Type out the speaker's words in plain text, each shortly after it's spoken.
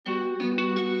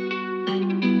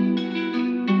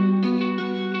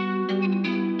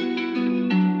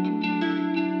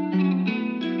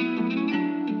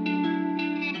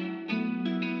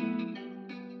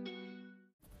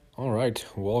right,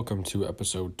 welcome to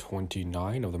episode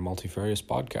 29 of the Multifarious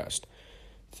podcast.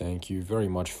 Thank you very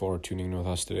much for tuning in with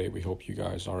us today. We hope you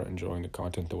guys are enjoying the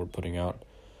content that we're putting out.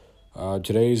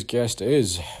 Today's guest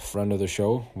is friend of the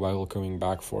show, welcoming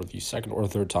back for the second or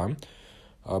third time,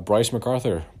 Bryce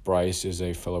MacArthur. Bryce is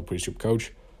a fellow prescript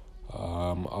coach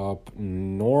up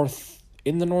north,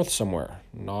 in the north somewhere.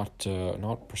 Not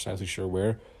precisely sure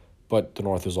where, but the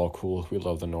north is all cool. We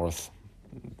love the north.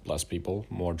 Less people,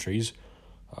 more trees.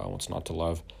 What's not to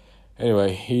love?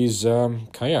 Anyway, he's kind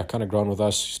of grown with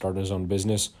us. He started his own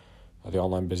business, the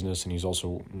online business, and he's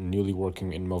also newly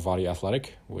working in Movati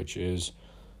Athletic, which is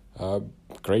a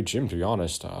great gym, to be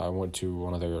honest. I went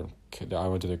to their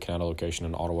Canada location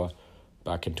in Ottawa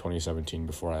back in 2017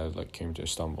 before I came to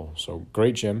Istanbul. So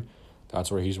great gym.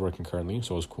 That's where he's working currently.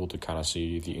 So it's cool to kind of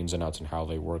see the ins and outs and how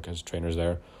they work as trainers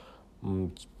there.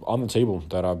 On the table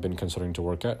that I've been considering to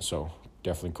work at. So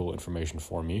definitely cool information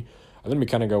for me. And then we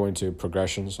kind of go into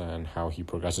progressions and how he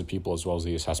progresses people, as well as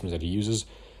the assessments that he uses.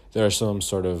 There are some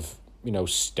sort of,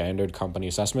 standard company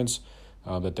assessments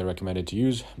that they're recommended to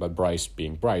use. But Bryce,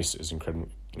 being Bryce, is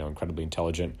incredibly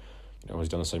intelligent. He's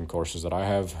done the same courses that I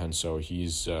have, and so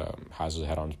he's has his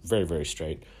head on very, very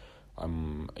straight.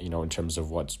 In terms of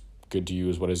what's good to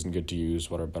use, what isn't good to use,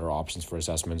 what are better options for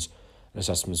assessments, and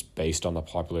assessments based on the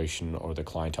population or the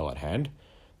clientele at hand.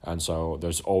 And so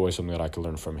there's always something that I can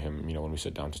learn from him, when we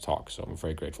sit down to talk. So I'm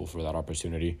very grateful for that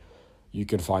opportunity. You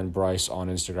can find Bryce on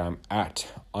Instagram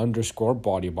at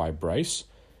 _bodybybryce,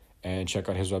 and check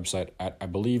out his website at, I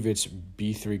believe it's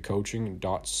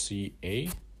b3coaching.ca.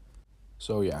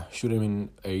 So yeah, shoot him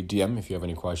in a DM if you have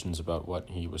any questions about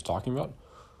what he was talking about,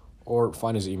 or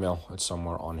find his email. It's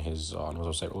somewhere on his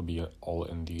website. It will be all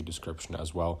in the description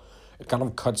as well. It kind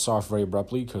of cuts off very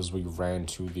abruptly because we ran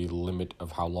to the limit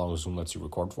of how long Zoom lets you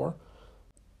record for.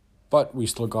 But we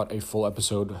still got a full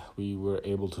episode. We were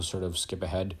able to sort of skip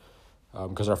ahead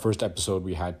because our first episode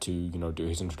we had to, do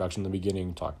his introduction in the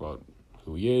beginning, talk about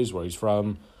who he is, where he's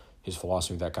from, his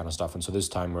philosophy, that kind of stuff. And so this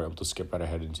time we're able to skip right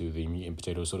ahead into the meat and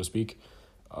potatoes, so to speak,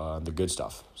 the good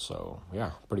stuff. So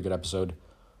yeah, pretty good episode.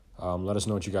 Let us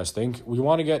know what you guys think. We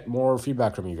want to get more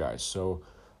feedback from you guys. So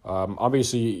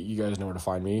obviously, you guys know where to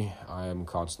find me. I am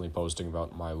constantly posting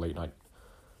about my late night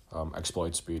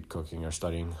exploits, be it cooking or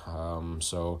studying.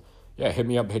 So yeah, hit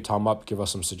me up, hit Tom up, give us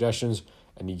some suggestions,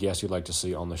 any guests you'd like to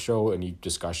see on the show, any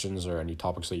discussions or any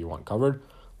topics that you want covered,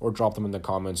 or drop them in the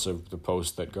comments of the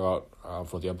posts that go out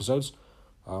for the episodes.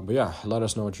 But yeah, let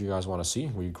us know what you guys want to see.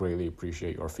 We greatly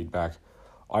appreciate your feedback.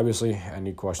 Obviously,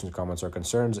 any questions, comments, or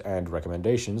concerns and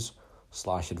recommendations /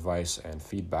 advice and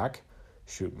feedback,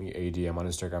 shoot me a DM on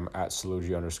Instagram at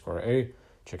 @Saluji_A.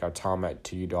 Check out Tom at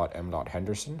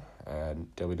t.m.henderson and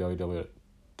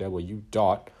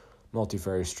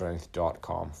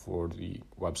www.multifaristrength.com for the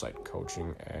website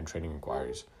coaching and training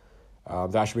inquiries.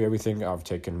 That should be everything. I've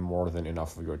taken more than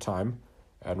enough of your time.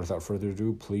 And without further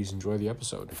ado, please enjoy the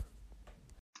episode.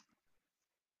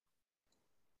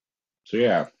 So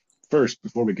yeah, first,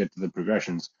 before we get to the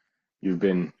progressions, you've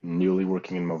been newly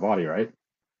working in Movati, right?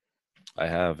 I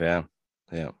have, yeah.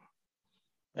 Yeah,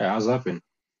 how's that been?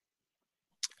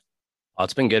 Oh,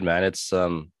 it's been good, man. It's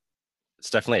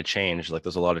definitely a change. Like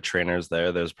there's a lot of trainers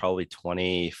there. There's probably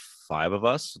 25 of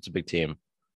us. It's a big team.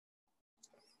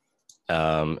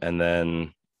 And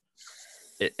then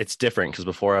it's different because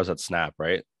before I was at Snap,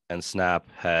 right? And Snap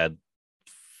had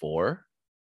 4.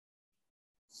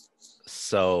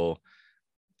 So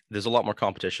there's a lot more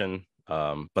competition.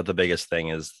 But the biggest thing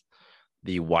is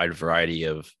the wide variety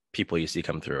of people you see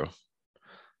come through.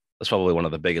 That's probably one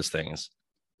of the biggest things.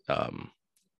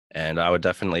 And I would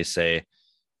definitely say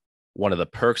one of the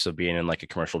perks of being in like a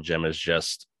commercial gym is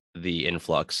just the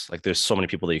influx. Like there's so many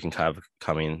people that you can have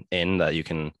coming in that you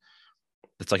can,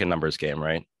 it's like a numbers game,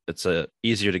 right? It's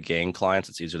easier to gain clients.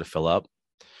 It's easier to fill up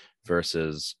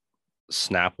versus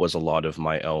Snap was a lot of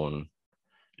my own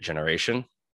generation.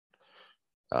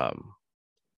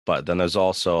 But then there's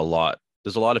also a lot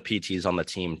of PTs on the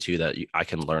team too that I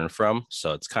can learn from.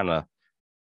 So it's kind of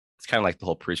like the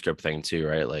whole prescript thing too,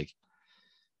 right? Like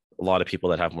a lot of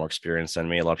people that have more experience than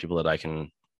me, a lot of people that I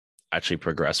can actually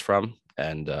progress from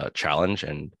and challenge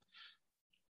and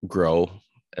grow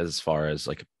as far as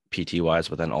like PT wise,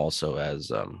 but then also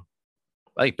as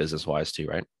like business wise too,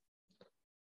 right?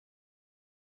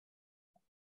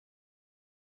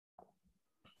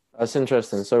 That's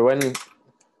interesting. So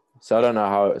I don't know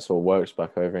how it sort of works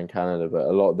back over in Canada, but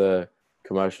a lot of the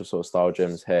commercial sort of style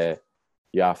gyms here,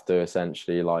 you have to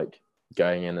essentially like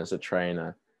going in as a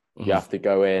trainer, you have to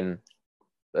go in,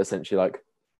 essentially like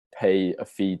pay a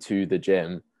fee to the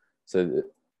gym so that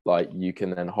like you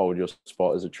can then hold your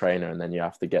spot as a trainer, and then you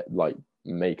have to get like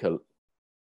make a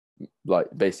like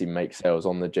basically make sales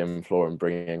on the gym floor and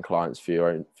bring in clients for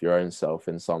your own self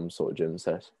in some sort of gym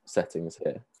settings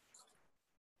here?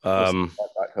 What's Um, that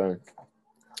back home?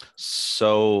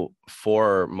 so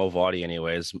for Movati,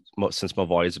 anyways, since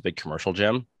Movati is a big commercial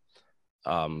gym,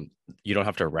 you don't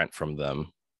have to rent from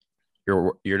them.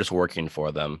 You're just working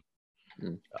for them.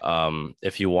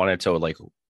 If you wanted to like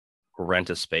rent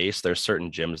a space, there's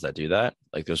certain gyms that do that.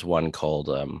 Like there's one called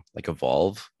like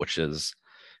Evolve, which is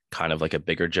kind of like a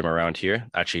bigger gym around here.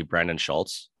 Actually, Brandon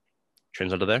Schultz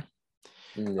trains under there.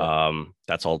 Yeah.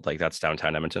 That's all like that's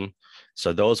downtown Edmonton.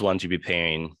 So those ones you'd be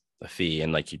paying a fee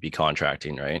and like you'd be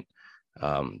contracting, right?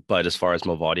 But as far as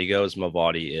Movati goes,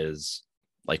 Movati is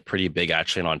like pretty big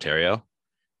actually in Ontario.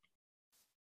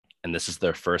 And this is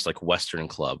their first like Western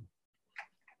club.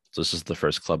 So this is the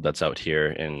first club that's out here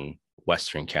in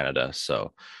Western Canada.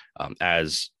 So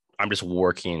as I'm just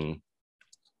working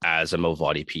as a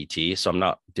Movati PT, so I'm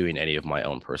not doing any of my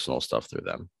own personal stuff through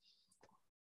them.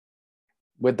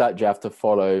 With that, do you have to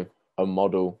follow a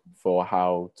model for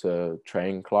how to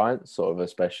train clients, sort of,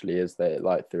 especially as they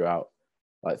like throughout,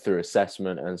 like through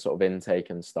assessment and sort of intake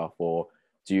and stuff, or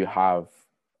do you have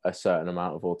a certain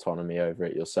amount of autonomy over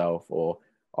it yourself, or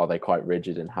are they quite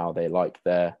rigid in how they like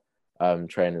their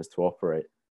trainers to operate?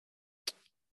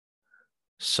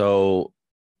 So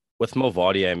with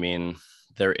Movati, I mean,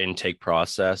 their intake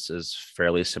process is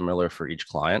fairly similar for each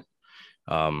client.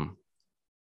 Um,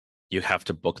 you have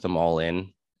to book them all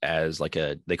in as like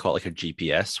they call it like a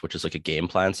GPS, which is like a game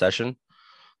plan session.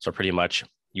 So pretty much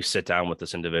you sit down with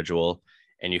this individual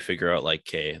and you figure out like,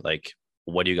 okay, like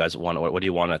what do you guys want? What do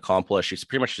you want to accomplish? You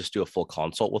pretty much just do a full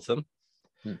consult with them.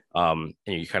 And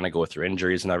you kind of go through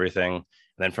injuries and everything. And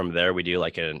then from there, we do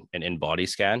like an in-body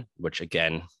scan, which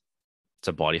again, it's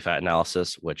a body fat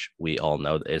analysis, which we all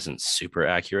know isn't super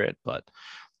accurate, but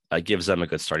it gives them a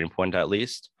good starting point at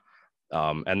least.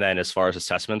 And then as far as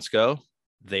assessments go,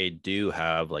 they do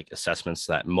have like assessments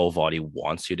that Movati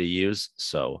wants you to use.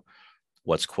 So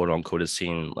what's quote unquote is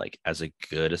seen like as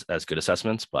good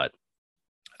assessments, but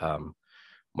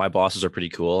my bosses are pretty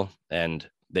cool and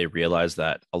they realize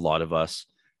that a lot of us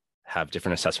have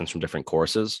different assessments from different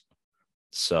courses.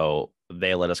 So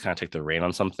they let us kind of take the rein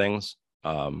on some things.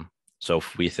 So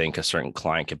if we think a certain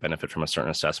client could benefit from a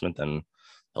certain assessment, then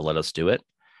they'll let us do it,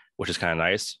 which is kind of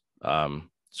nice.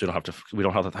 So we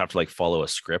don't have to like follow a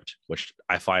script, which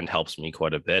I find helps me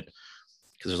quite a bit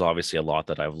because there's obviously a lot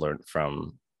that I've learned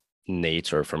from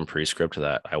Nate or from Prescript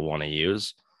that I want to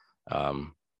use.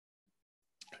 And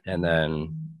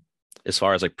then as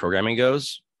far as like programming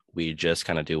goes, we just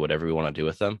kind of do whatever we want to do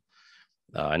with them.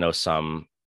 I know some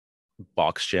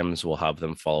box gyms will have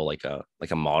them follow like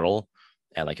a model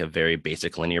and like a very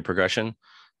basic linear progression,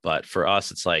 but for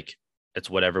us it's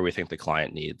whatever we think the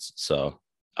client needs. So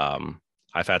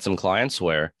I've had some clients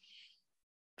where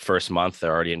first month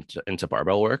they're already into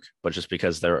barbell work, but just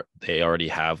because they already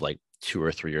have like 2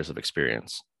 or 3 years of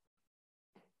experience.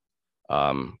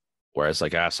 Whereas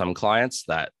like I have some clients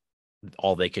that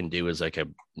all they can do is like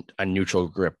a neutral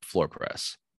grip floor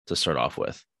press to start off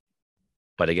with.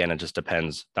 But again, it just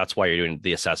depends. That's why you're doing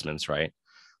the assessments, right?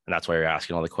 And that's why you're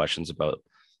asking all the questions about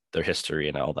their history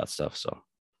and all that stuff. So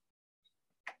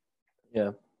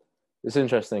yeah, it's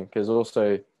interesting because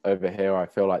also over here, I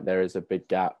feel like there is a big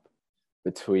gap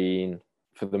between,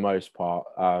 for the most part,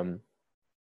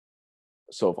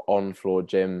 sort of on-floor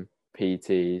gym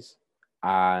PTs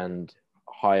and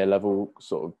higher level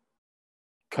sort of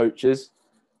coaches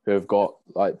who have got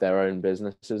like their own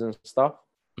businesses and stuff.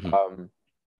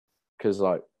 Because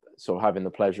like sort of having the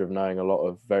pleasure of knowing a lot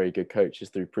of very good coaches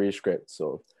through Prescript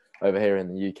sort of over here in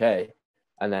the UK,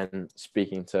 and then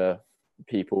speaking to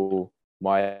people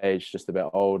my age, just a bit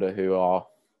older, who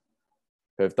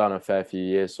have done a fair few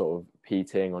years sort of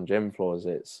PTing on gym floors,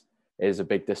 it is a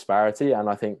big disparity. And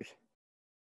I think,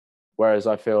 whereas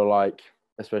I feel like,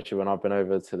 especially when I've been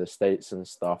over to the States and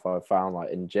stuff, I've found like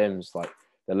in gyms, like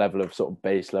the level of sort of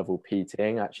base level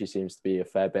PTing actually seems to be a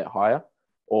fair bit higher,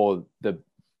 or the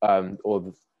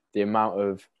amount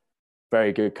of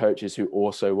very good coaches who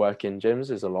also work in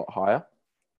gyms is a lot higher.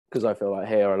 Because I feel like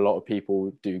here a lot of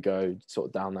people do go sort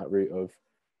of down that route of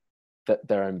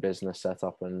their own business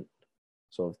setup and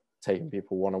sort of taking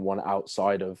people one-on-one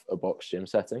outside of a box gym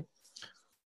setting.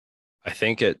 I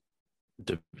think it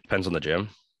depends on the gym.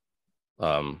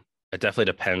 It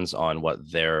definitely depends on what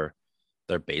their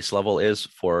base level is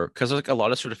for, because like a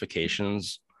lot of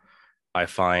certifications, I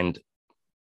find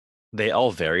they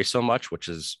all vary so much, which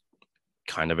is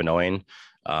kind of annoying.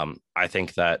 I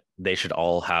think that they should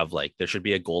all have like, there should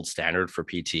be a gold standard for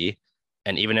PT.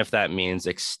 And even if that means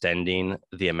extending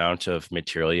the amount of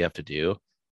material you have to do,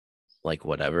 like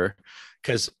whatever,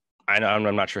 because I know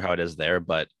I'm not sure how it is there,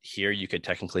 but here you could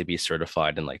technically be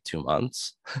certified in like 2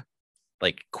 months,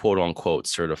 like quote unquote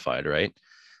certified, right?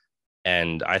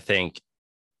 And I think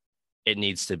it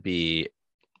needs to be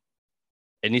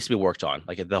worked on.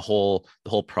 Like the whole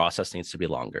process needs to be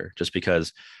longer, just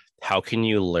because how can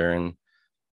you learn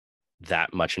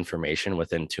that much information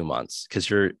within 2 months? Because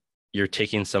you're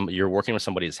working with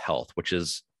somebody's health, which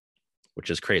is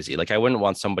crazy. Like I wouldn't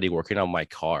want somebody working on my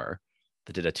car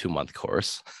that did a 2 month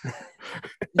course.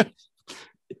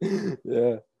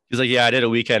 Yeah. He's like, yeah, I did a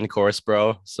weekend course,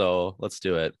 bro. So let's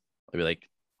do it. I'd be like,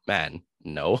 man,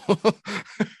 no.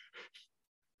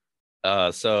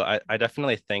 So I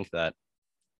definitely think that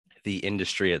the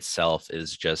industry itself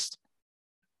is just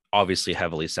obviously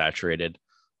heavily saturated.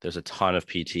 There's a ton of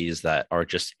PTs that are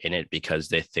just in it because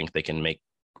they think they can make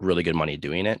really good money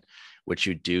doing it, which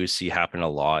you do see happen a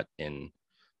lot in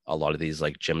a lot of these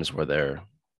like gyms where they're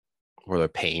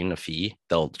paying a fee.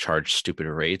 They'll charge stupid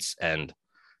rates and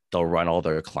they'll run all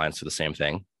their clients through the same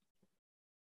thing.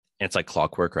 And it's like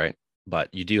clockwork, right?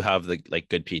 But you do have the like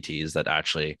good PTs that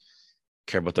actually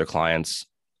care about their clients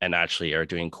and actually are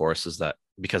doing courses that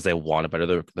because they want to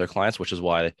better their clients, which is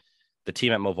why the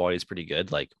team at Movati is pretty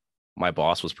good. Like my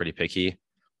boss was pretty picky.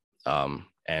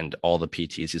 And all the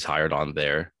PTs he's hired on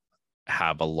there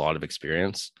have a lot of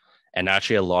experience. And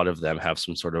actually a lot of them have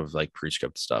some sort of like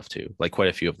prescript stuff too. Like quite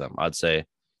a few of them. I'd say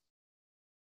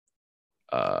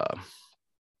uh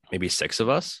maybe 6 of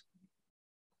us.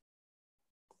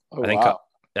 Oh, I think wow.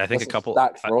 I think That's a couple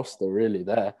stacked roster really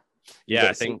there. yeah,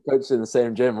 I think coaches in the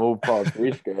same gym, all part of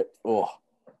prescript. Oh,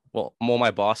 well,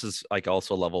 my boss is like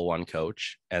also level 1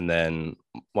 coach, and then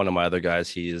one of my other guys,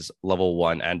 he's level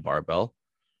 1 and barbell.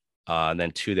 And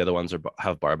then 2 of the other ones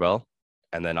have barbell,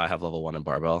 and then I have level 1 and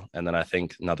barbell, and then I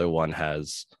think another one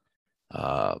has,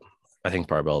 I think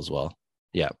barbell as well.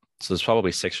 Yeah, so there's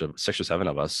probably 6 or 7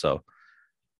 of us. So,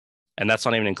 and that's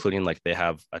not even including like they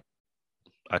have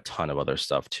a ton of other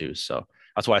stuff too. So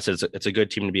that's why I said it's a good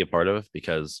team to be a part of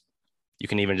because you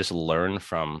can even just learn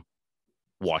from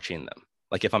watching them.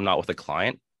 Like if I'm not with a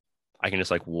client, I can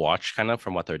just like watch kind of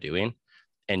from what they're doing,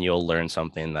 and you'll learn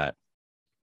something that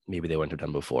maybe they wouldn't have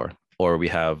done before. Or we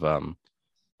have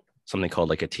something called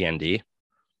like a TND,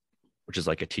 which is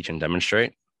like a teach and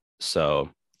demonstrate. So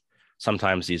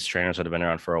sometimes these trainers that have been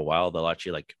around for a while,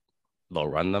 they'll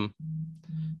run them,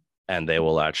 and they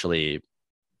will actually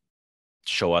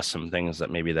show us some things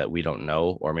that maybe that we don't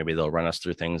know, or maybe they'll run us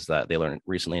through things that they learned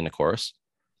recently in a course.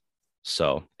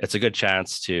 So it's a good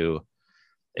chance to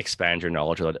expand your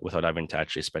knowledge without having to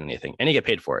actually spend anything, and you get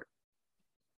paid for it.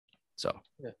 So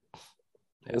yeah.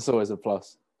 It's always a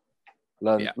plus.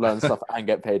 Learn stuff and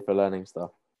get paid for learning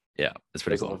stuff. Yeah, it's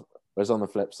pretty cool. Whereas on the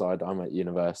flip side, I'm at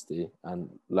university and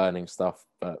learning stuff,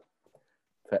 but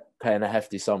paying a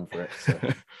hefty sum for it. So.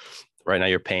 Right now,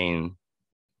 you're paying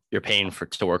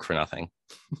to work for nothing.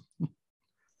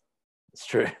 It's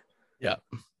true. Yeah,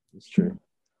 it's true.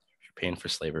 You're paying for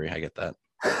slavery. I get that.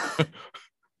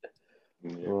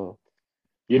 Yeah. Well,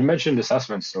 you'd mentioned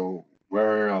assessments, so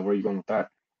where are you going with that?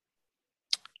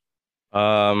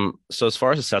 So as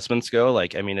far as assessments go,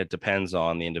 like I mean, it depends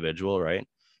on the individual, right?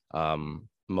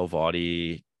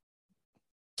 Movati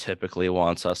typically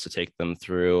wants us to take them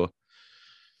through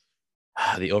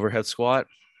the overhead squat,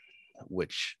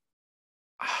 which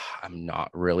I'm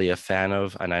not really a fan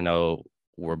of, and I know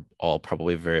we're all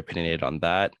probably very opinionated on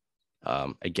that.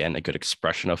 Again, a good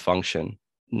expression of function,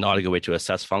 not a good way to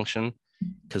assess function,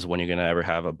 because when you're going to ever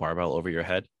have a barbell over your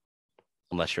head,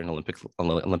 unless you're an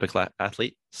Olympic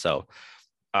athlete. So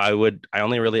I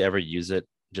only really ever use it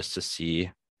just to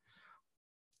see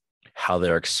how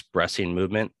they're expressing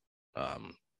movement.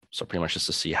 So pretty much just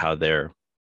to see how their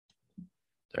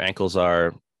ankles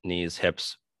are, knees,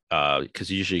 hips,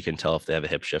 because usually you can tell if they have a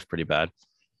hip shift pretty bad.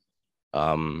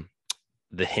 The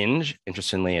hinge,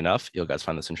 interestingly enough, you guys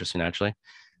find this interesting actually.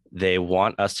 They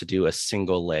want us to do a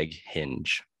single leg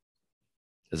hinge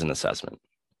as an assessment,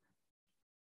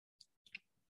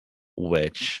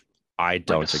 which I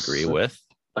don't agree with.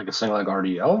 Like a single leg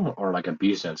RDL or like a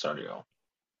B-sense RDL?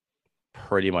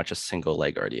 Pretty much a single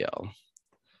leg RDL.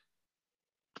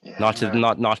 Yeah. Not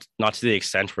to the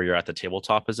extent where you're at the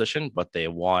tabletop position, but they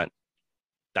want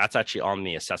that's actually on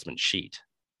the assessment sheet.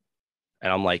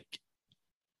 And I'm like,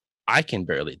 I can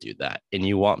barely do that. And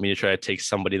you want me to try to take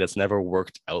somebody that's never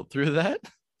worked out through that?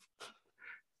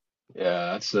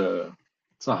 Yeah, it's a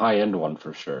high end one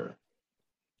for sure.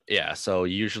 Yeah. So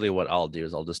usually what I'll do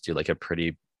is I'll just do like a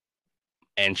pretty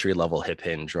entry level hip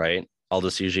hinge, right? I'll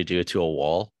just usually do it to a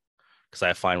wall, because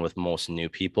I find with most new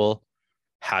people,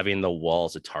 having the wall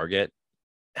as a target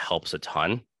helps a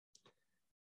ton.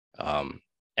 And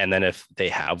And then if they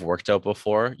have worked out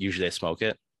before, usually they smoke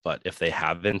it. But if they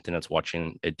haven't, then it's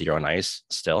watching a deer on ice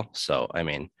still. So, I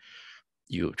mean,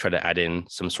 you try to add in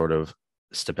some sort of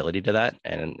stability to that,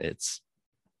 and it's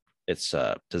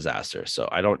a disaster. So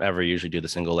I don't ever usually do the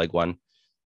single leg one.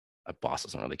 My boss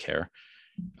doesn't really care.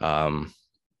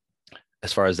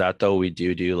 As far as that though, we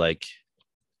do like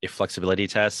a flexibility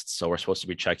test. So we're supposed to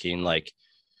be checking like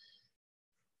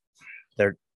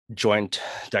their joint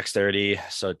dexterity.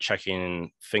 So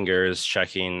checking fingers,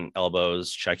 checking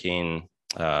elbows, checking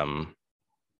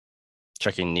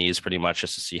knees pretty much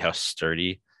just to see how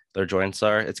sturdy their joints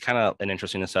are. It's kind of an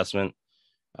interesting assessment.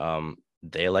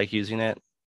 They like using it.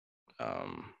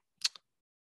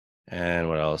 And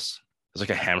what else? There's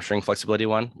like a hamstring flexibility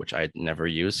one, which I never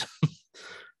use.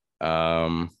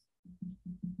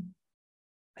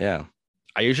 Yeah.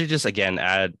 I usually just again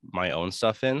add my own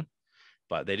stuff in,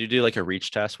 but they do like a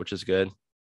reach test, which is good.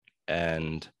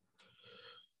 And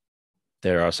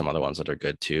there are some other ones that are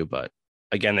good too. But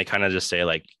again, they kind of just say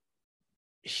like,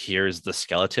 here's the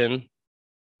skeleton,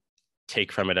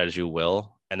 take from it as you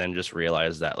will, and then just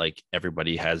realize that like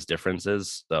everybody has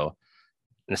differences. So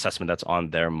an assessment that's on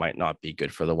there might not be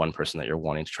good for the one person that you're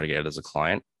wanting to try to get as a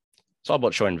client. It's all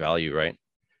about showing value, right?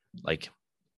 Like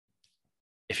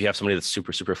if you have somebody that's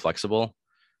super, super flexible,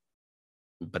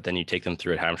 but then you take them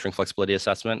through a hamstring flexibility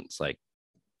assessment, it's like,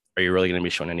 are you really going to be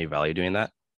showing any value doing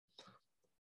that?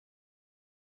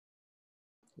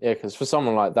 Yeah, because for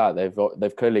someone like that,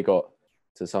 they've clearly got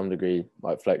to some degree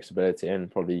like flexibility, and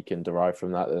probably you can derive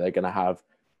from that they're going to have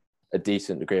a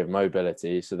decent degree of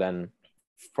mobility. So then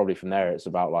probably from there, it's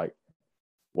about like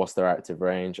what's their active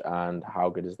range and how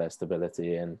good is their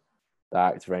stability in the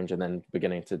active range, and then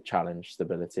beginning to challenge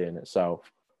stability in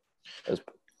itself.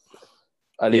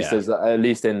 At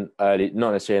least in early,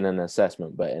 not necessarily in an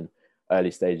assessment, but in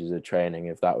early stages of training,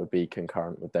 if that would be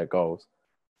concurrent with their goals.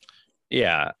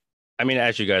 Yeah. I mean,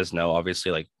 as you guys know,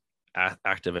 obviously like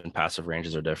active and passive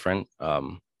ranges are different.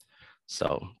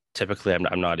 So typically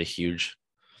I'm not a huge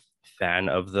fan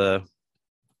of the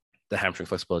hamstring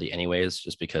flexibility anyways,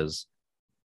 just because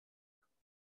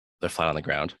they're flat on the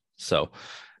ground. So,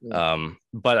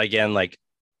 but again, like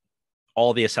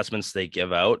all the assessments they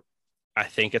give out, I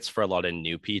think it's for a lot of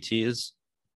new PTs.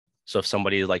 So if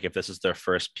somebody like, if this is their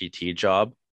first PT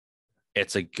job,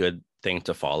 it's a good thing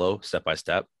to follow step by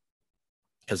step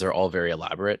because they're all very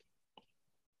elaborate.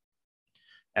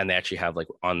 And they actually have like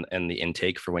in the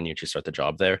intake for when you actually start the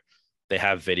job there, they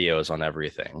have videos on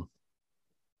everything.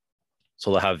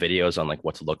 So they'll have videos on like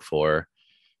what to look for.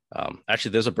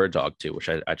 Actually, there's a bird dog too, which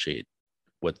I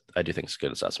do think is a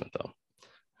good assessment though.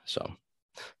 So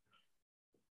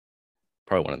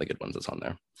probably one of the good ones that's on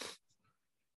there.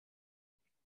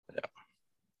 Yeah.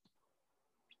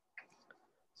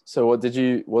 So what did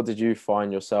you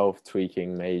find yourself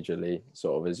tweaking majorly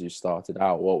sort of as you started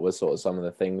out? What were sort of some of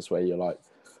the things where you're like,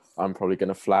 I'm probably going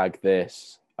to flag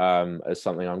this as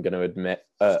something I'm going to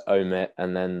omit,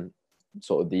 and then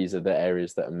sort of these are the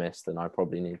areas that are missed and I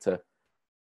probably need to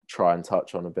try and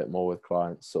touch on a bit more with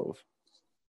clients, sort of.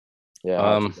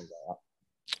 Yeah.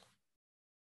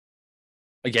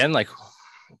 Again, like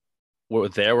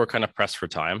we're kind of pressed for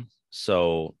time,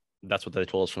 so that's what they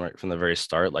told us from the very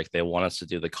start. Like they want us to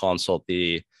do the consult,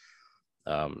 the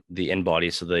in body,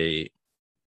 so the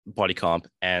body comp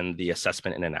and the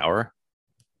assessment in an hour.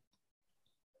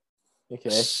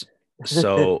 Okay.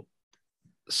 So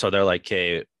they're like,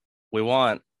 okay, we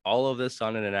want all of this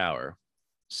done in an hour.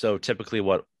 So typically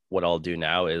what I'll do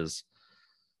now is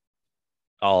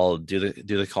I'll do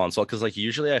the consult, because like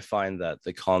usually I find that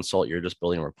the consult you're just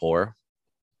building rapport.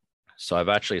 So I've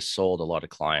actually sold a lot of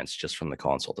clients just from the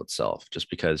consult itself, just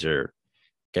because you're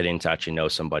getting to actually know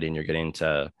somebody and you're getting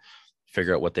to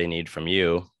figure out what they need from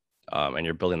you, and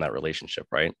you're building that relationship,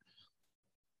 right?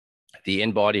 The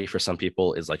in body for some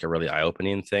people is like a really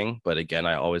eye-opening thing, but again,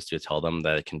 I always do tell them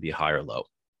that it can be high or low,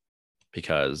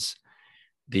 because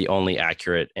the only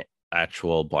accurate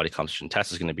actual body composition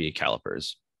test is going to be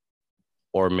calipers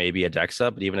or maybe a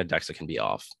DEXA, but even a DEXA can be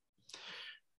off.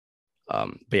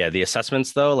 But yeah, the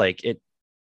assessments though, like it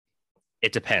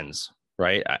depends,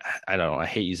 right? I don't know. I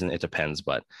hate using it depends,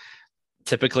 but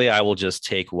typically I will just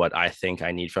take what I think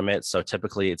I need from it. So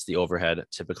typically it's the overhead.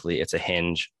 Typically it's a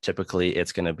hinge. Typically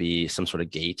it's going to be some sort of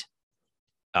gait.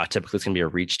 Typically it's going to be a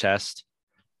reach test,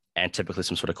 and typically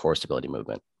some sort of core stability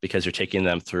movement, because you're taking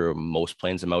them through most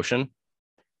planes of motion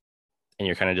and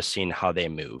you're kind of just seeing how they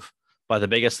move. But the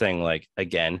biggest thing, like,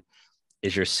 again,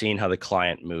 is you're seeing how the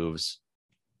client moves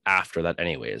after that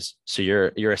anyways. So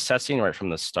you're assessing right from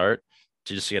the start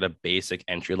to just get a basic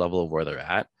entry level of where they're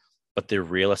at. But the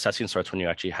real assessing starts when you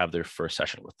actually have their first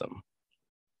session with them.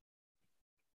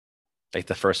 like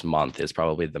the first month is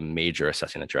probably the major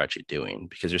assessing that you're actually doing,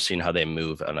 because you're seeing how they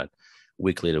move on a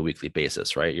weekly to weekly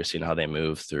basis, right? You're seeing how they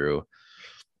move through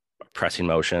pressing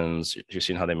motions. You're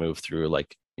seeing how they move through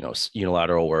like,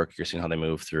 unilateral work. You're seeing how they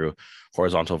move through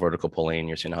horizontal vertical pulling.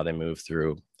 You're seeing how they move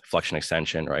through flexion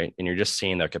extension, right? And you're just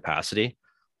seeing their capacity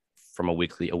from a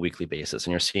weekly basis,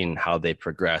 and you're seeing how they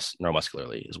progress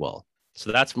neuromuscularly as well.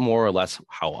 So that's more or less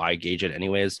how I gauge it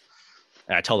anyways.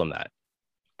 And I tell them that.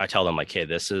 I tell them like, hey,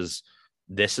 this is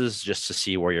just to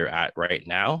see where you're at right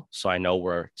now, so I know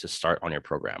where to start on your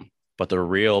program. But the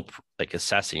real like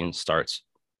assessing starts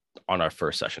on our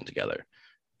first session together,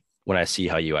 when I see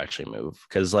how you actually move.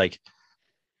 Because like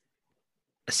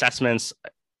assessments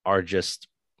are just,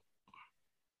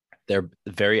 they're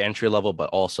very entry level, but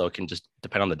also can just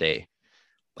depend on the day.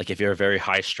 Like if you're a very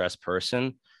high stress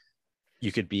person,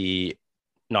 you could be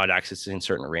not accessing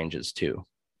certain ranges too.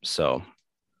 So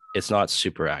it's not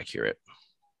super accurate.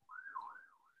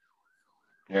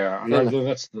 Yeah, I and I think think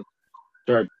that's the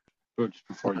sorry, just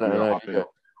before no, you no, hop you in. go.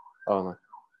 Oh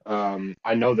no.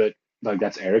 I know that like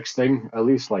that's Eric's thing, at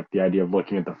least like the idea of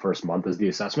looking at the first month as the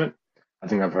assessment. I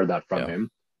think I've heard that from Yeah.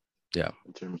 him Yeah.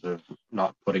 in terms of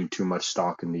not putting too much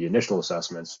stock in the initial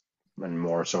assessments and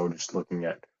more so just looking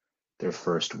at their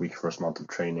first week, first month of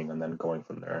training and then going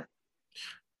from there.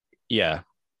 Yeah.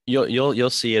 You'll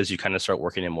see as you kind of start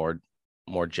working in more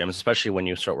gyms, especially when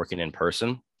you start working in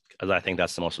person, because I think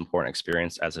that's the most important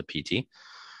experience as a PT.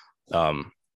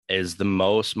 Is the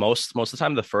most of the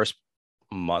time the first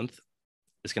month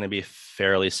is going to be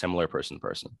fairly similar person to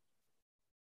person,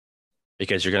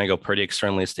 because you're going to go pretty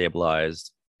externally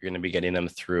stabilized. You're going to be getting them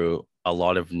through a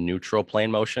lot of neutral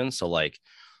plane motion. So like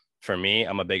for me,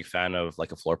 I'm a big fan of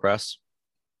like a floor press,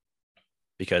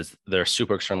 because they're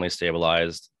super externally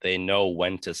stabilized. They know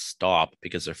when to stop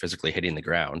because they're physically hitting the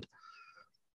ground.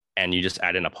 And you just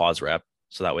add in a pause rep,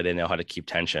 so that way they know how to keep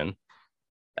tension.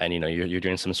 And you're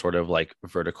doing some sort of like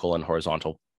vertical and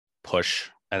horizontal push,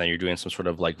 and then you're doing some sort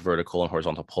of like vertical and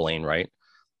horizontal pulling, right?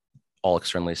 All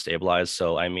externally stabilized.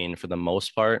 So I mean, for the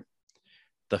most part,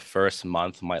 the first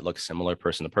month might look similar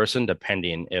person to person,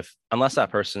 depending unless that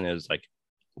person is like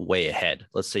way ahead.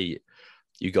 Let's say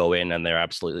you go in and they're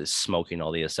absolutely smoking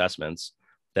all the assessments.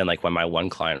 Then like when my one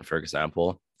client, for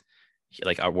example,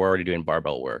 we're already doing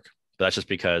barbell work, but that's just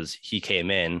because he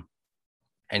came in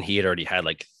and he had already had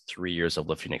like 3 years of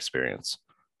lifting experience,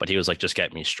 but he was like, just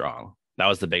get me strong. That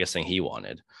was the biggest thing he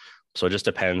wanted. So it just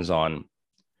depends on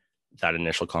that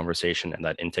initial conversation and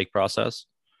that intake process.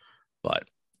 But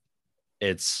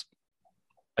it's,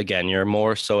 again, you're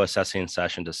more so assessing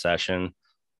session to session,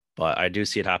 but I do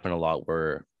see it happen a lot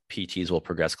where PTs will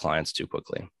progress clients too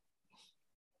quickly.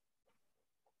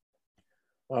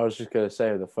 I was just going to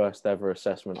say the first ever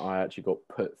assessment I actually got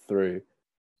put through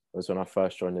was when I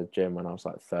first joined the gym when I was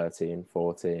like 13,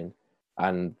 14.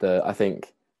 And I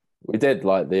think we did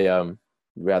like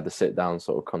we had the sit down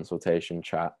sort of consultation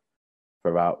chat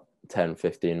for about 10,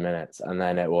 15 minutes. And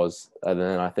then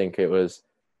I think it was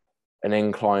an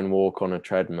incline walk on a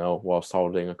treadmill whilst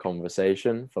holding a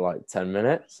conversation for like 10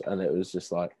 minutes. And it was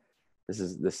just like,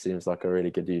 this seems like a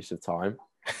really good use of time.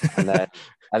 And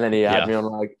then he had me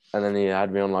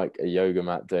on like a yoga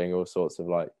mat doing all sorts of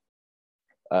like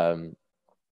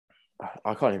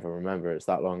I can't even remember, it's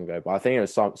that long ago, but I think it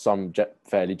was some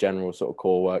fairly general sort of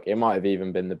core work. It might have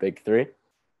even been the big three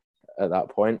at that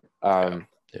point.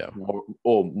 Yeah. More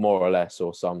or less,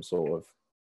 or some sort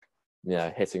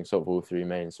of hitting sort of all three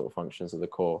main sort of functions of the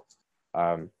core.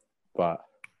 But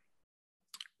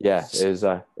yeah, it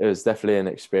was definitely an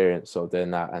experience sort of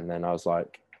doing that. And then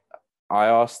I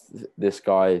asked this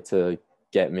guy to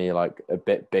get me like a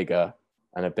bit bigger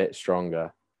and a bit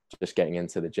stronger, just getting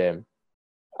into the gym.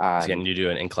 He's getting you to do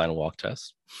an incline walk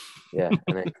test. Yeah,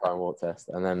 an incline walk test.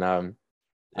 And then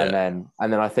and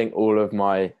then I think all of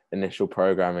my initial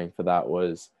programming for that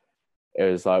was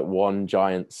like one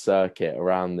giant circuit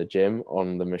around the gym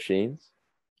on the machines,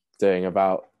 doing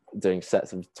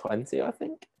sets of 20, I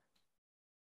think.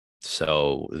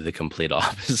 So the complete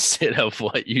opposite of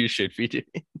what you should be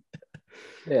doing.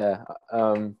 Yeah.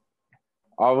 I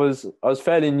was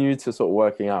fairly new to sort of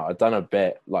working out. I'd done a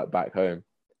bit like back home.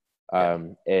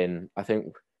 I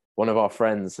think one of our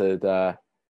friends had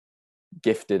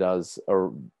gifted us a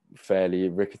fairly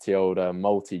rickety old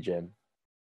multi gym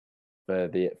for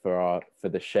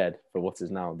the shed, for what is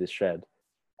now this shed,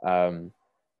 and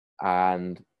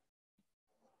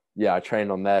yeah, I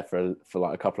trained on there for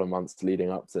like a couple of months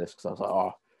leading up to this, because I was like,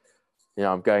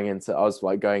 I was going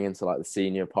into like the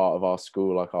senior part of our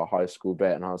school, like our high school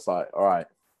bit, and I was like, all right,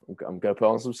 I'm gonna put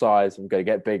on some size, I'm gonna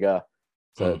get bigger,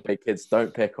 so big kids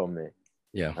don't pick on me.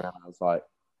 Yeah. And I was like,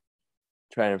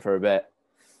 training for a bit,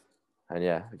 and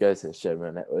yeah, I go to this gym,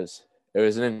 and it was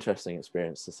an interesting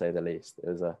experience to say the least.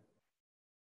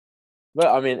 But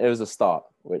I mean, it was a start,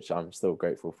 which I'm still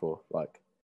grateful for. Like,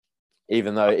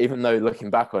 even though looking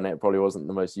back on it, probably wasn't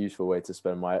the most useful way to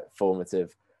spend my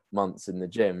formative months in the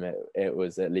gym. It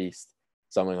was at least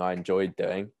something I enjoyed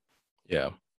doing. Yeah.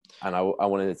 And I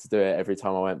wanted to do it every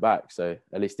time I went back. So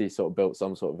at least he sort of built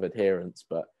some sort of adherence,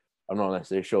 but I'm not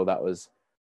necessarily sure that was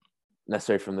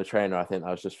necessarily from the trainer. I think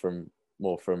that was just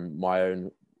more from my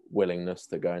own willingness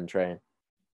to go and train.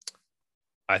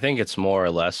 I think it's more or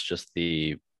less just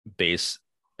the base,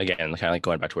 again, kind of like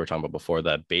going back to what we were talking about before,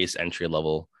 that base entry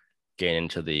level gain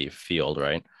into the field,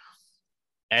 right?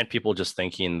 And people just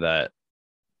thinking that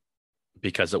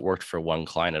because it worked for one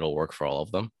client, it'll work for all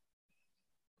of them.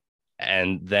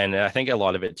 And then I think a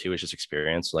lot of it too is just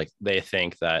experience. Like they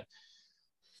think that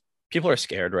people are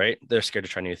scared, right? They're scared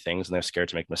to try new things and they're scared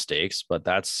to make mistakes. But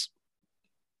that's,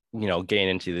 getting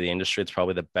into the industry, it's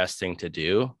probably the best thing to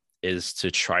do is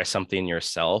to try something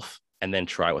yourself and then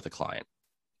try it with a client.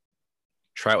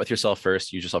 Try it with yourself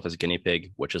first, use yourself as a guinea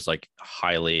pig, which is like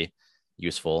highly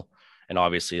useful. And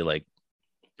obviously, like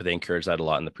they encourage that a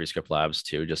lot in the Prescript labs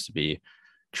too, just to be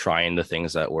trying the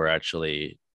things that we're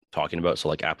actually talking about. So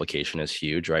like application is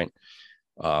huge, right?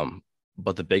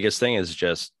 But the biggest thing is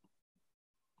just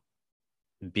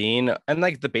being, and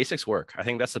like the basics work. I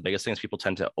think that's the biggest thing is people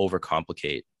tend to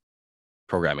overcomplicate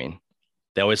programming.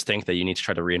 They always think that you need to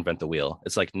try to reinvent the wheel.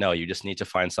 It's like, no, you just need to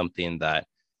find something that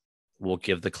will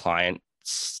give the client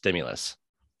stimulus.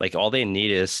 Like all they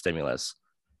need is stimulus.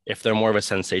 If they're more of a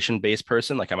sensation-based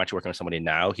person, like I'm actually working with somebody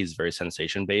now, he's very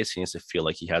sensation-based. He needs to feel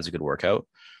like he has a good workout.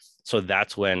 So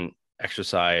that's when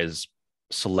exercise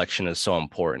selection is so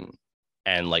important,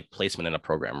 and like placement in a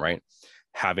program, right?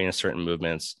 Having certain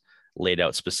movements laid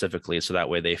out specifically so that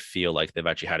way they feel like they've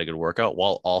actually had a good workout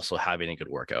while also having a good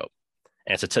workout.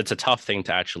 And it's a tough thing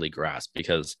to actually grasp,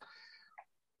 because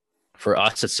for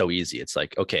us, it's so easy. It's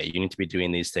like, okay, you need to be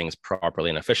doing these things properly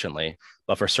and efficiently.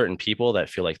 But for certain people that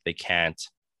feel like they can't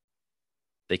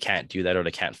do that, or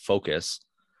they can't focus,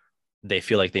 they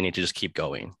feel like they need to just keep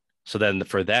going. So then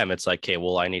for them, it's like, okay,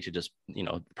 well, I need to just,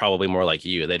 probably more like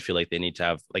you, they'd feel like they need to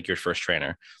have like your first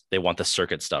trainer. They want the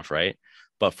circuit stuff, right?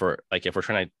 But for like, if we're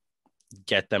trying to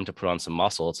get them to put on some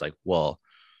muscle, it's like, well,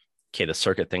 okay, the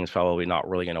circuit thing is probably not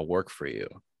really going to work for you.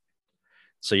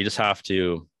 So you just have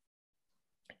to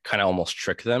kind of almost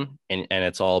trick them. And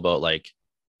it's all about like,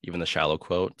 even the shallow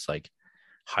quote, it's like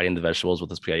hiding the vegetables with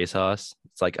the spaghetti sauce.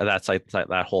 It's like, that's like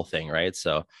that whole thing, right?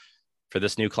 So for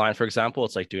this new client, for example,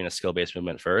 it's like doing a skill-based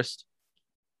movement first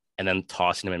and then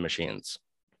tossing him in machines.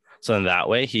 So in that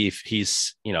way,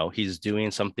 he's doing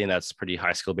something that's pretty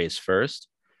high skill-based first,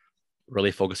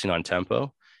 really focusing on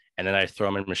tempo. And then I throw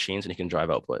him in machines and he can drive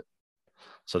output.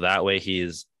 So that way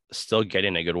he's still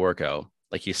getting a good workout.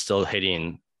 Like he's still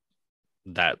hitting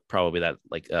that, probably that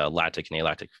like lactic and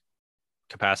alactic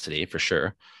capacity for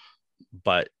sure.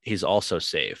 But he's also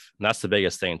safe. And that's the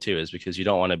biggest thing too, is because you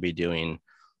don't want to be doing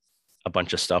a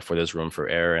bunch of stuff where there's room for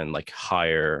error and like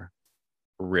higher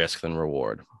risk than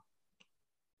reward.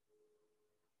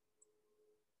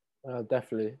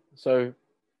 Definitely. So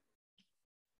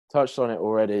touched on it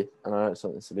already, and I know it's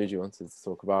something Saluji wanted to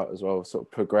talk about as well, sort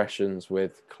of progressions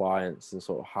with clients and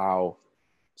sort of how.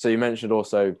 So you mentioned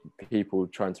also people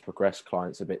trying to progress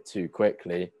clients a bit too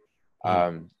quickly.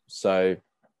 So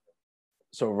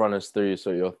sort of run us through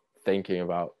sort of your thinking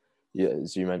about,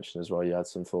 as you mentioned as well, you had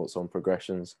some thoughts on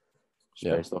progressions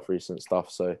based off recent stuff.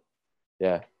 So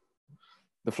yeah,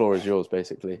 the floor is yours,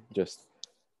 basically. Just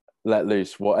let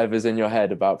loose whatever's in your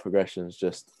head about progressions,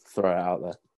 just throw it out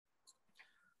there.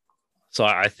 So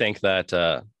I think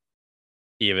that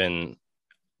even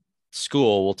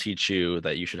school will teach you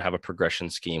that you should have a progression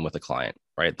scheme with a client,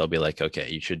 right? They'll be like, okay,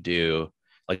 you should do,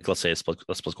 like, let's say a split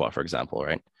squat, for example,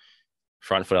 right?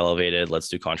 Front foot elevated, let's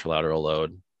do contralateral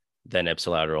load, then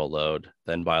ipsilateral load,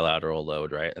 then bilateral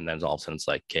load, right? And then all of a sudden it's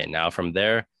like, okay, now from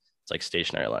there, it's like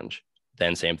stationary lunge.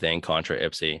 Then same thing, contra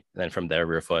ipsi. And then from there,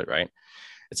 rear foot, right?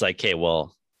 It's like, okay,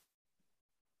 well,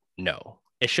 no.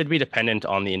 It should be dependent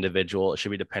on the individual. It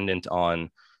should be dependent on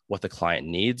what the client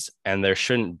needs. And there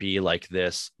shouldn't be like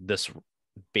this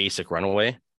basic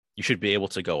runaway. You should be able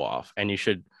to go off. And you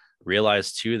should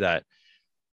realize too that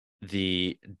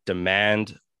the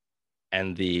demand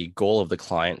and the goal of the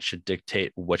client should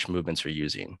dictate which movements you're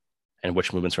using and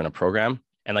which movements are in a program.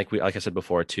 And like I said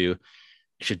before too,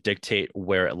 it should dictate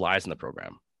where it lies in the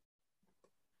program,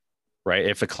 right?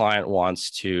 If a client wants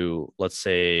to, let's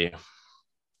say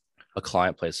a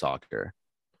client plays soccer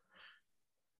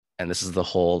and this is the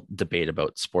whole debate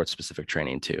about sports specific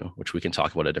training too, which we can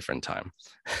talk about a different time.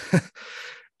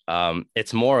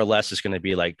 It's more or less just going to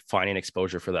be like finding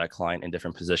exposure for that client in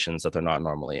different positions that they're not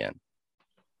normally in.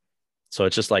 So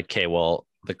it's just like, okay, well,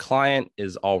 the client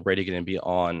is already going to be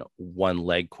on one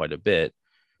leg quite a bit.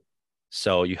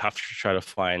 So you have to try to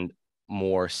find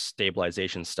more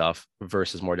stabilization stuff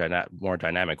versus more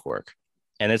dynamic work.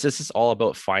 And it's just all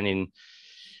about finding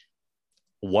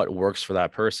what works for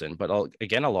that person. But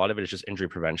again, a lot of it is just injury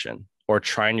prevention or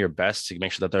trying your best to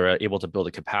make sure that they're able to build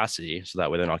a capacity so that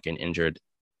way they're not getting injured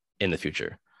in the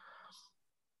future.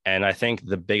 And I think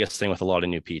the biggest thing with a lot of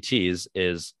new PTs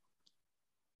is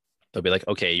they'll be like,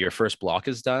 okay, your first block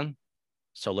is done,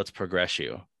 so let's progress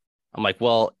you. I'm like,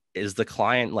 well, is the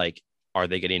client like, are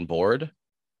they getting bored?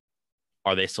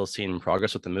 Are they still seeing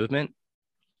progress with the movement?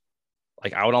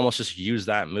 Like, I would almost just use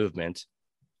that movement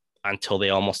until they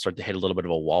almost start to hit a little bit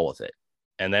of a wall with it.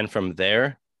 And then from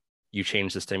there, you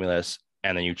change the stimulus,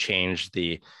 and then you change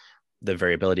the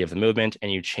variability of the movement,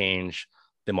 and you change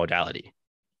the modality.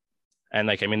 And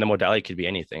like, I mean, the modality could be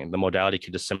anything. The modality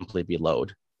could just simply be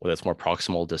load, whether it's more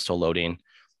proximal, distal loading.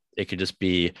 It could just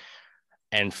be,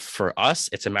 and for us,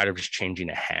 it's a matter of just changing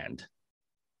a hand,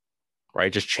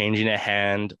 right? Just changing a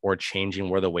hand or changing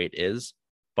where the weight is.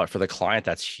 But for the client,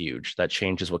 that's huge. That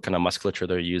changes what kind of musculature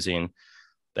they're using.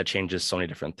 That changes so many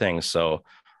different things. So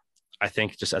I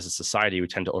think just as a society, we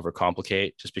tend to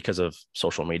overcomplicate just because of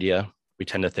social media. We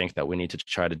tend to think that we need to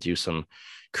try to do some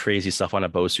crazy stuff on a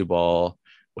Bosu ball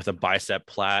with a bicep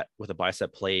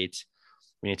plate.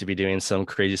 We need to be doing some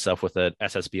crazy stuff with an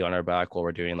SSB on our back while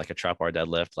we're doing like a trap bar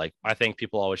deadlift. Like, I think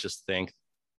people always just think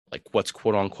like what's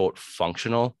quote unquote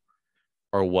functional,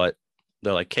 or what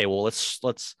they're like, okay, well, let's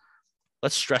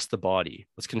stress the body.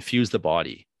 Let's confuse the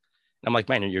body. And I'm like,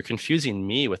 man, you're confusing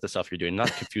me with the stuff you're doing,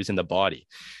 not confusing the body.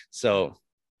 So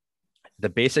the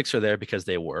basics are there because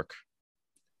they work.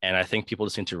 And I think people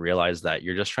just need to realize that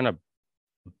you're just trying to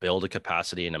build a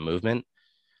capacity in a movement,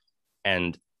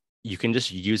 and you can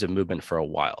just use a movement for a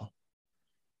while.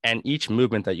 And each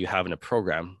movement that you have in a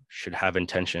program should have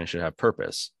intention, should have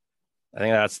purpose. I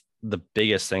think that's the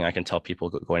biggest thing I can tell people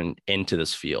going into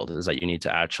this field, is that you need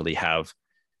to actually have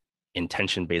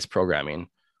intention-based programming.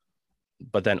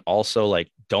 But then also,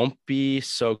 like, don't be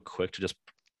so quick to just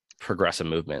progress a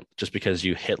movement just because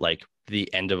you hit like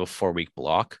the end of a 4-week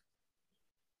block.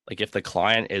 Like, if the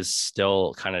client is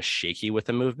still kind of shaky with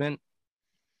the movement,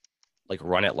 like,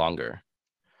 run it longer.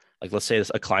 Like, let's say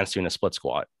a client's doing a split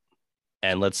squat,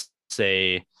 and let's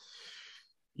say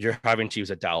you're having to use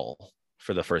a dowel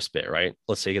for the first bit, right?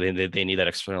 Let's say they need that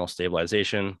external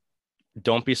stabilization.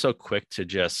 Don't be so quick to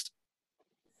just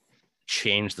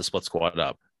change the split squat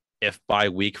up. If by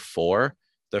week 4,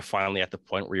 they're finally at the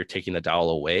point where you're taking the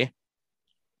dowel away,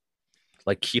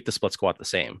 like, keep the split squat the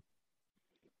same.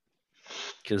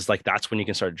 Because like, that's when you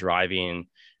can start driving,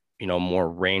 more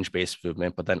range-based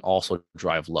movement, but then also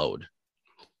drive load.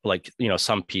 Like,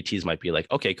 some PTs might be like,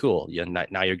 okay, cool. Yeah,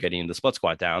 now you're getting the split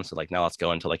squat down. So like, now let's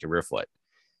go into like a rear foot.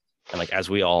 And like, as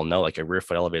we all know, like a rear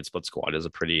foot elevated split squat is a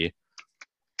pretty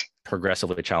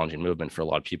progressively challenging movement for a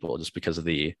lot of people, just because of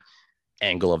the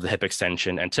angle of the hip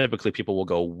extension. And typically people will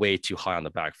go way too high on the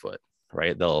back foot,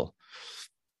 right? They'll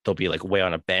be like way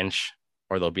on a bench,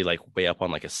 or they'll be like way up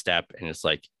on like a step. And it's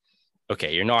like,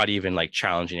 okay, you're not even like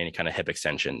challenging any kind of hip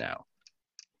extension now,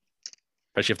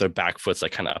 especially if their back foot's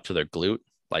like kind of up to their glute.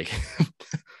 Like,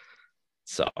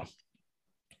 so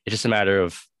it's just a matter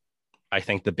of, I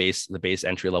think the base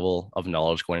entry level of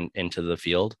knowledge going into the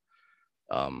field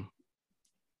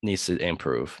needs to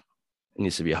improve. It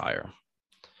needs to be higher.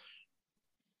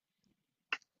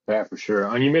 Yeah, for sure.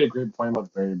 And you made a great point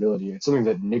about the variability. It's something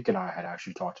that Nick and I had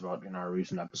actually talked about in our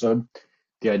recent episode.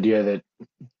 The idea that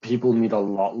people need a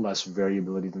lot less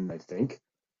variability than they think,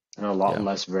 and a lot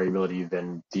less variability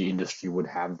than the industry would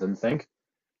have them think.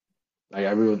 Like,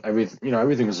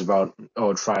 everything is about,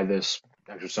 oh, try this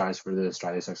exercise for this,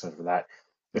 try this exercise for that.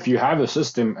 If you have a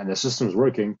system and the system's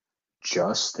working,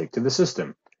 just stick to the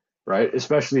system, right?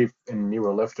 Especially in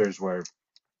newer lifters where,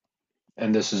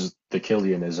 and this is the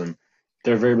Killianism,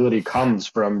 their variability comes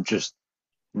from just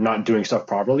not doing stuff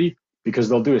properly, because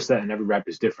they'll do a set and every rep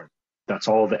is different. That's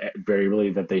all the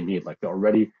variability that they need. Like, they're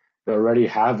already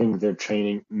having their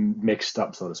training mixed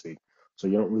up, so to speak. So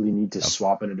you don't really need to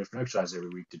swap in a different exercise every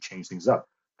week to change things up,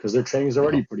 because their training is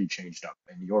already pretty changed up.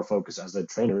 And your focus as a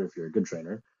trainer, if you're a good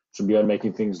trainer, should be on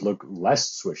making things look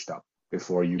less switched up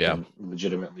before you can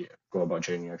legitimately go about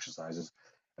changing exercises.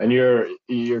 And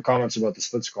your comments about the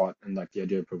split squat and like the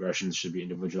idea of progressions should be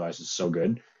individualized is so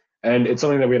good. And it's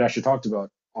something that we had actually talked about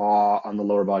on the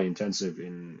lower body intensive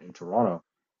in Toronto.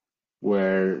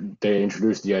 where they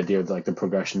introduced the idea of like the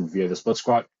progression via the split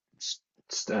squat,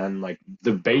 and like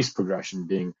the base progression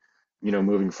being,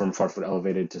 moving from front foot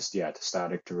elevated to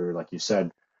static to rear, like you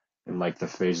said, in like the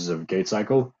phases of gait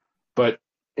cycle. But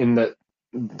in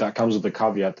that comes with the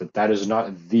caveat that that is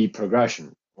not the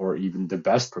progression or even the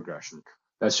best progression.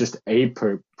 That's just a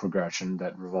progression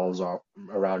that revolves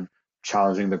around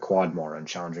challenging the quad more and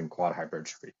challenging quad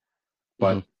hypertrophy. Mhm.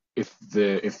 But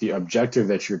if the objective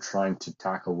that you're trying to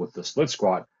tackle with the split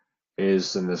squat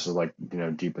is, and this is like,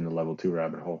 deep in the level 2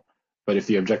 rabbit hole, but if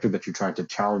the objective that you're trying to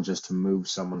challenge is to move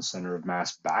someone's center of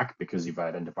mass back because you've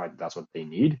identified that that's what they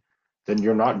need, then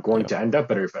you're not going Yeah. to end up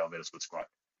at a rear foot elevated split squat.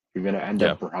 You're going to end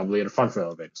Yeah. up probably at a front foot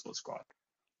elevated split squat.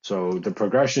 So the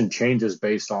progression changes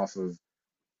based off of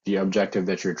the objective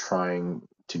that you're trying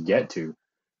to get to.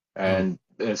 And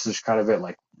it's just kind of it,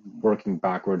 like working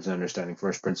backwards and understanding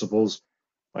first principles.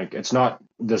 Like, it's not,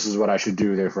 this is what I should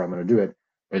do, therefore I'm going to do it.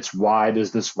 It's, why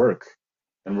does this work?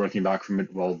 And working back from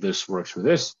it, well, this works for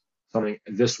this,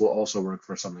 this will also work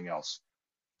for something else,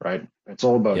 right? Yeah. It's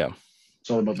all about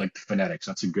like the phonetics.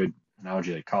 That's a good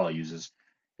analogy that Kala uses,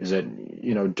 is that,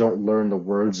 don't learn the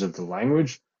words of the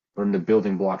language, learn the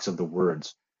building blocks of the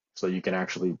words so you can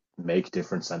actually make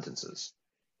different sentences.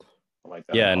 I like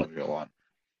that Yeah. And analogy a lot.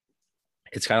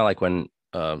 it's kind of like when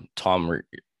Tom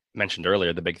mentioned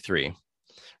earlier, the big three,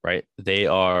 right? They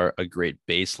are a great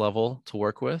base level to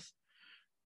work with,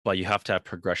 but you have to have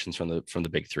progressions from the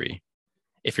big three.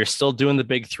 If you're still doing the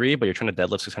big three, but you're trying to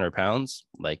deadlift 600 pounds,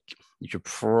 like you should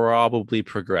probably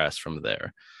progress from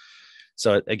there.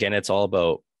 So again, it's all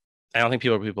about, I don't think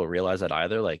people realize that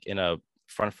either. Like in a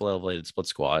front foot elevated split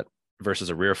squat versus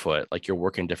a rear foot, like you're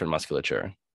working different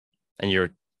musculature and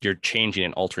you're changing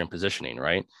and altering positioning,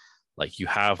 right? Like you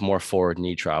have more forward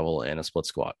knee travel in a split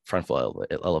squat, front foot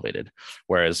elevated.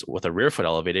 Whereas with a rear foot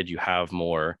elevated, you have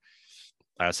more,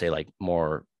 I'd say like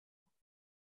more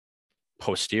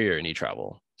posterior knee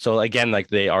travel. So again, like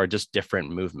they are just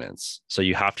different movements. So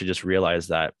you have to just realize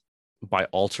that by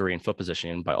altering foot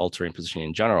positioning, by altering positioning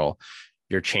in general,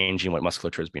 you're changing what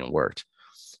musculature is being worked.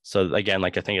 So again,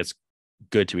 like I think it's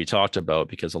good to be talked about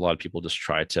because a lot of people just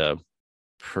try to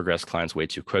progress clients way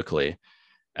too quickly.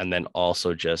 And then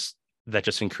also that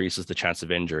just increases the chance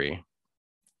of injury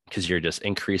because you're just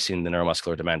increasing the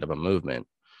neuromuscular demand of a movement.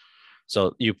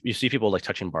 So you see people like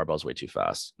touching barbells way too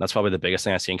fast. That's probably the biggest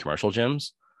thing I see in commercial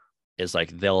gyms is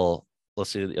like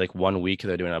let's say like 1 week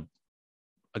they're doing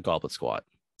a goblet squat.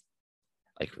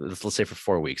 Like let's say for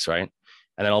 4 weeks, right?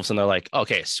 And then all of a sudden they're like,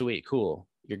 okay, sweet, cool.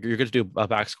 You're good to do a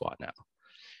back squat now.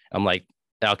 I'm like,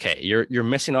 okay, you're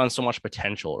missing on so much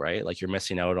potential, right? Like you're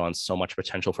missing out on so much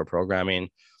potential for programming,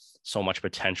 so much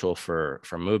potential for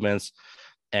movements.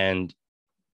 And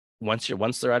once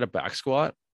they're at a back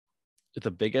squat, the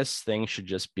biggest thing should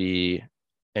just be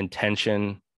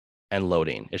intention and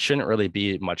loading. It shouldn't really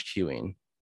be much cueing.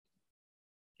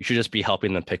 You should just be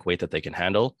helping them pick weight that they can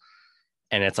handle.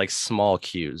 And it's like small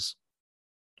cues.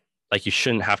 Like you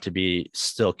shouldn't have to be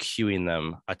still cueing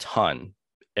them a ton.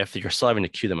 If you're still having to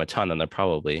cue them a ton, then they're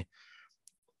probably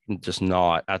just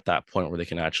not at that point where they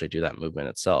can actually do that movement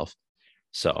itself.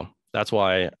 So that's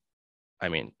why, I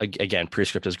mean, again,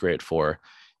 Prescript is great for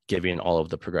giving all of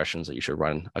the progressions that you should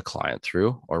run a client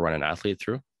through or run an athlete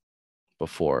through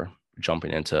before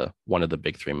jumping into one of the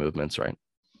big three movements, right?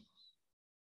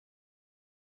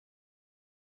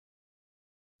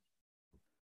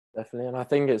 Definitely. And I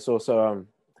think it's also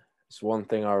it's one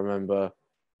thing I remember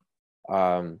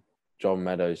John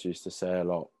Meadows used to say a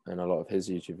lot in a lot of his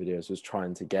YouTube videos was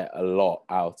trying to get a lot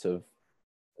out of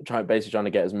basically trying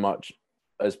to get as much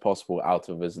as possible out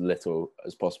of as little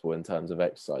as possible in terms of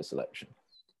exercise selection.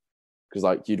 Because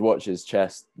like you'd watch his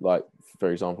chest, like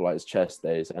for example, like his chest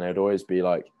days, and it'd always be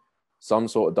like some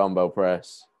sort of dumbbell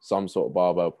press, some sort of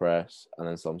barbell press, and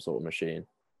then some sort of machine,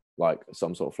 like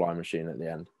some sort of fly machine at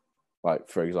the end, like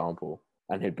for example.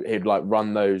 And he'd like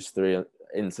run those three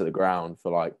into the ground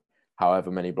for like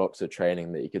however many blocks of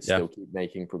training that he could still keep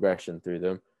making progression through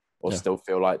them, or still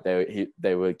feel like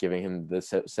they were giving him the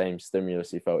same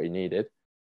stimulus he felt he needed.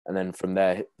 And then from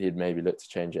there, he'd maybe look to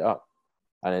change it up.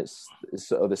 And it's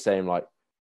sort of the same, like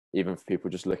even for people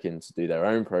just looking to do their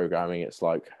own programming, it's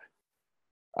like,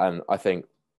 and I think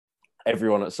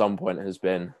everyone at some point has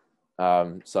been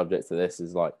subject to this,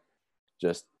 is like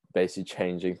just basically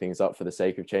changing things up for the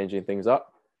sake of changing things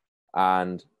up.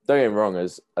 And don't get me wrong,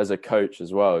 as a coach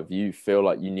as well, if you feel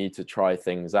like you need to try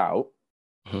things out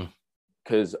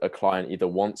because a client either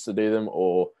wants to do them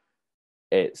or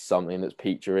it's something that's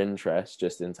piqued your interest,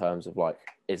 just in terms of like,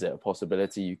 is it a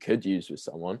possibility you could use with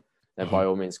someone, then by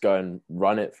all means go and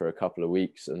run it for a couple of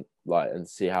weeks and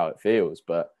see how it feels.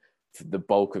 But the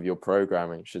bulk of your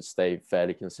programming should stay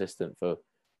fairly consistent for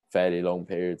fairly long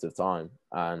periods of time.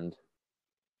 And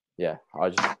yeah,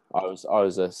 I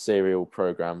was a serial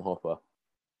program hopper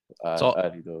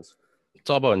early doors. It's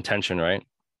all about intention, right?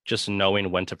 Just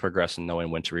knowing when to progress and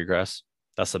knowing when to regress.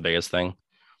 That's the biggest thing.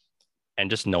 And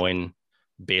just knowing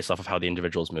based off of how the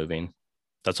individual is moving.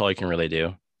 That's all you can really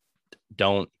do.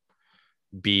 Don't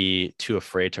be too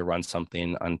afraid to run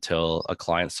something until a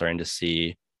client's starting to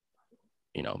see,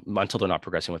 until they're not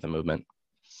progressing with the movement.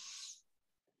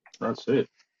 That's it.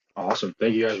 Awesome.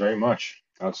 Thank you guys very much.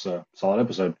 That's a solid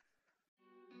episode.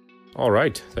 All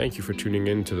right. Thank you for tuning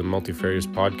in to the Multifarious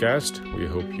podcast. We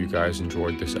hope you guys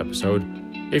enjoyed this episode.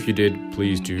 If you did,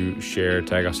 please do share,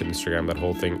 tag us on Instagram, that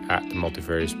whole thing at the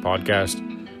Multifarious podcast.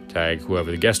 Tag whoever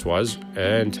the guest was,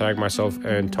 and tag myself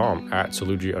and Tom at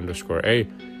Salugi_A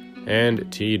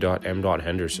and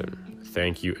T.M.Henderson.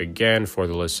 Thank you again for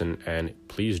the listen, and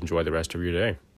please enjoy the rest of your day.